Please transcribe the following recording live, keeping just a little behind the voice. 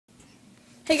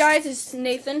Hey guys, it's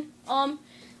Nathan.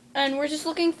 And we're just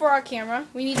looking for our camera.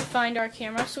 We need to find our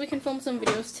camera so we can film some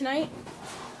videos tonight.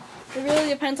 It really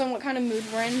depends on what kind of mood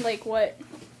we're in, like what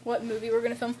movie we're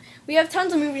gonna film. We have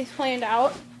tons of movies planned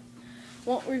out.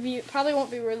 Probably won't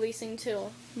be releasing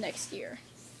till next year.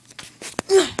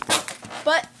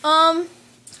 But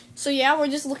so yeah, we're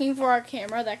just looking for our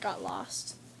camera that got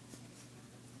lost.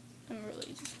 I'm really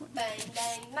just Bang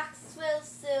bang, Maxwell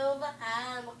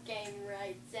Silverhammer came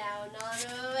right down on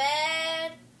her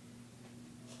head.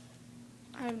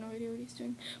 I have no idea what he's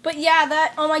doing. But yeah,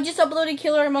 that I just uploaded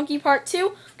Killer Monkey Part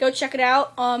 2. Go check it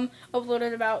out.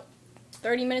 Uploaded about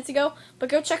 30 minutes ago. But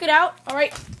go check it out.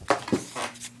 Alright.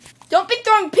 Don't be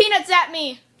throwing peanuts at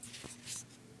me!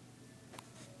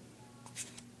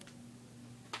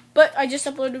 But I just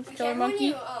uploaded Killer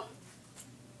Monkey. When you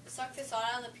suck the salt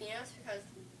out of the peanuts because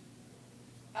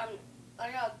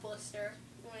I got a blister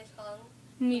when I saw them.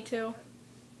 Me too.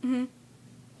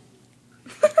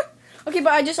 Okay,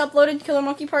 but I just uploaded Killer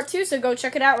Monkey Part 2, so go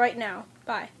check it out right now.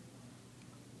 Bye.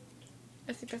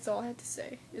 I think that's all I had to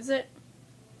say. Is it?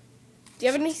 Do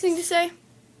you have anything to say?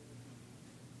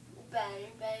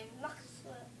 Bang bang,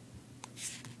 Maxwell.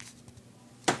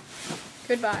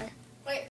 Goodbye. Wait.